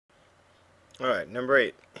Alright, number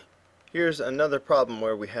 8. Here's another problem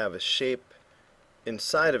where we have a shape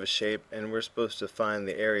inside of a shape and we're supposed to find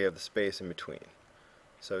the area of the space in between.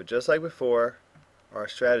 So just like before, our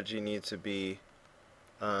strategy needs to be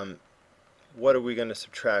what are we going to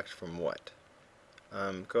subtract from what?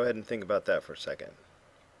 Go ahead and think about that for a second.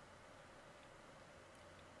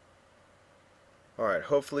 Alright,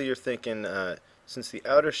 hopefully you're thinking since the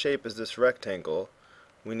outer shape is this rectangle,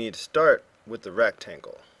 we need to start with the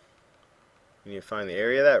rectangle. We need to find the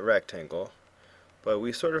area of that rectangle, but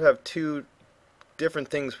we sort of have two different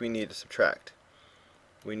things we need to subtract.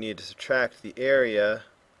 We need to subtract the area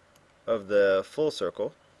of the full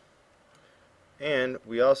circle, and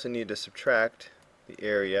we also need to subtract the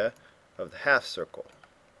area of the half circle,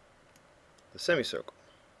 the semicircle.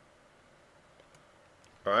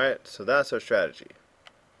 Alright, so that's our strategy.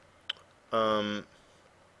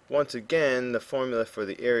 Once again, the formula for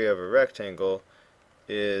the area of a rectangle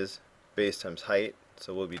is base times height,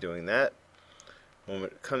 so we'll be doing that. When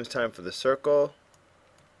it comes time for the circle,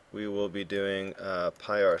 we will be doing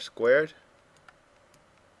pi r squared.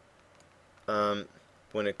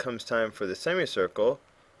 When it comes time for the semicircle,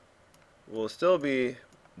 we'll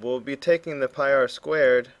be taking the pi r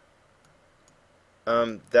squared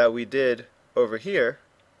that we did over here,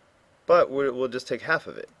 but we'll just take half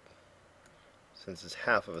of it since it's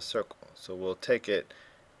half of a circle. So we'll take it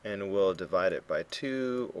and we'll divide it by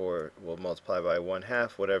 2, or we'll multiply by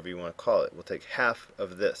 1/2, whatever you want to call it. We'll take half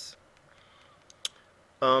of this.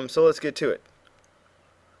 So let's get to it.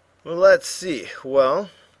 Well, let's see. Well,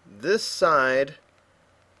 this side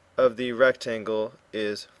of the rectangle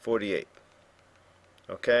is 48.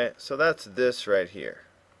 Okay, so that's this right here.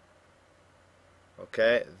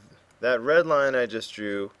 Okay, that red line I just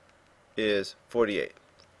drew is 48.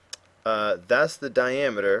 That's the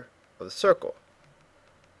diameter of the circle.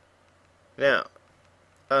 Now,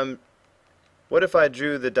 what if I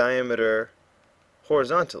drew the diameter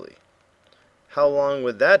horizontally? How long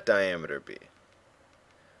would that diameter be?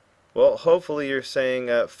 Well, hopefully you're saying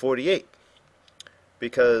 48,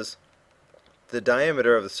 because the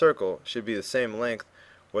diameter of the circle should be the same length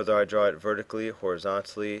whether I draw it vertically,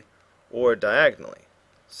 horizontally, or diagonally.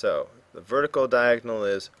 So the vertical diagonal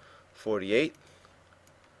is 48,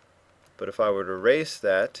 but if I were to erase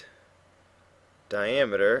that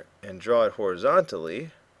diameter and draw it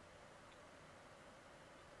horizontally,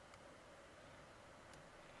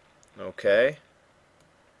 okay,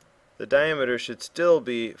 the diameter should still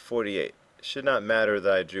be 48. It should not matter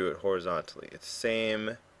that I drew it horizontally. It's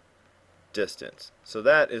same distance. So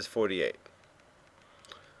that is 48.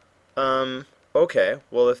 Okay,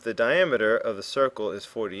 well, if the diameter of the circle is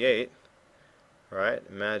 48, right,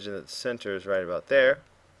 imagine that the center is right about there,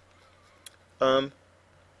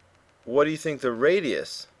 what do you think the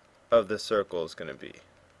radius of the circle is going to be? I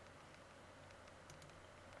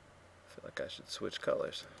feel like I should switch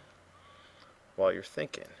colors while you're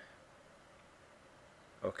thinking.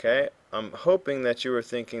 Okay, I'm hoping that you were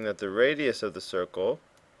thinking that the radius of the circle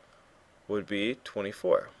would be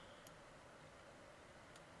 24.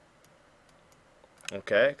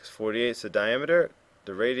 Okay, because 48 is the diameter,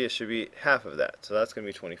 the radius should be half of that, so that's going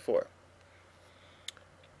to be 24.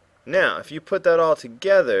 Now, if you put that all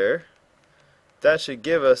together, that should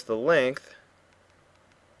give us the length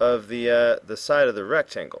of the side of the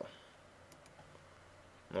rectangle.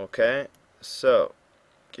 Okay, so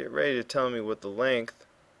get ready to tell me what the length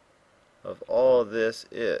of all this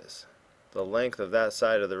is. The length of that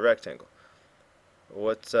side of the rectangle.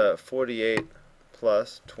 What's 48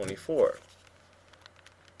 plus 24?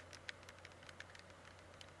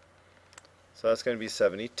 So that's going to be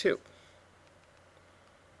 72.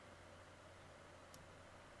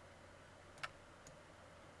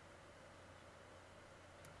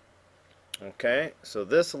 Okay, so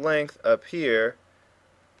this length up here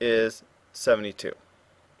is 72.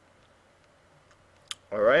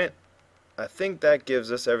 Alright, I think that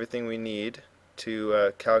gives us everything we need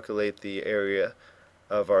to calculate the area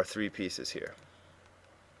of our three pieces here.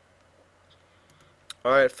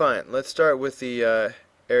 Alright, fine. Let's start with the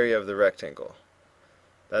area of the rectangle.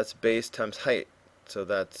 That's base times height. So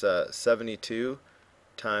that's 72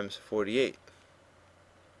 times 48.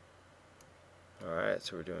 Alright,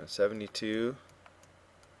 so we're doing 72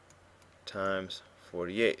 times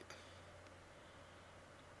 48.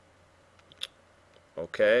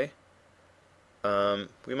 Okay.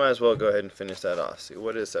 We might as well go ahead and finish that off. See,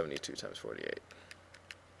 what is 72 times 48?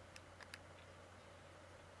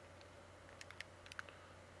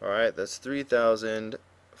 Alright, that's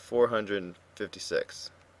 3,456.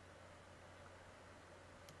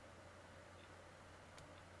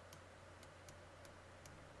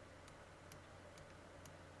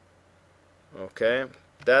 Okay,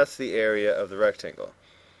 that's the area of the rectangle.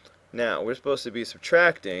 Now, we're supposed to be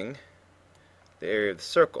subtracting the area of the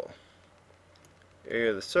circle. The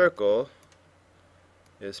area of the circle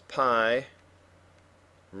is pi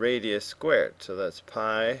radius squared. So that's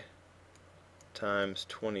pi times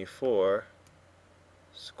 24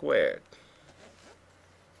 squared.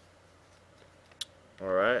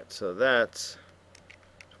 Alright, so that's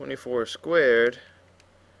 24 squared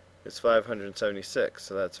is 576.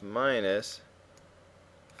 So that's minus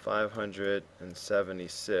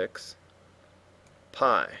 576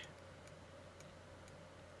 pi.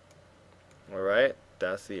 Alright,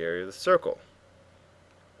 that's the area of the circle.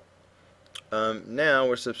 Now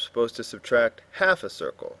we're supposed to subtract half a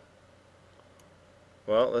circle.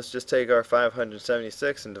 Well, let's just take our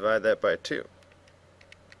 576 and divide that by 2.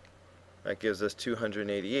 That gives us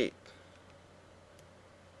 288.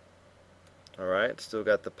 Alright, still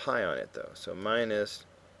got the pi on it though. So minus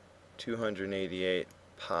 288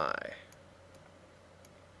 pi.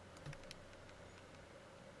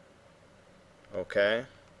 Okay.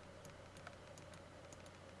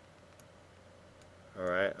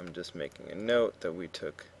 Alright, I'm just making a note that we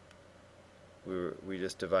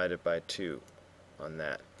just divided by 2 on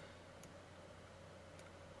that.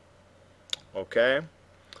 Okay.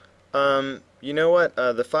 You know what?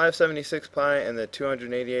 The 576 pi and the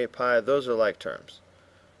 288 pi, those are like terms.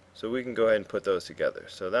 So we can go ahead and put those together.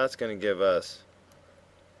 So that's going to give us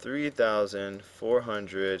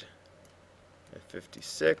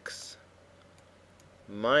 3,456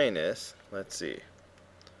 minus, let's see,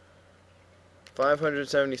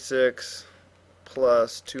 576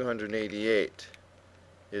 plus 288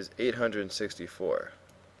 is 864.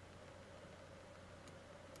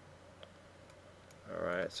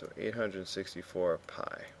 Alright, so 864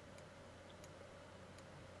 pi.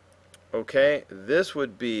 Okay, this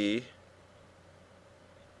would be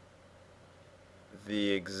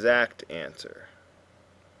the exact answer.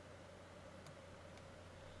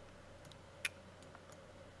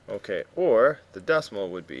 Okay, or the decimal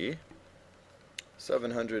would be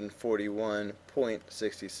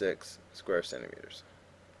 741.66 square centimeters.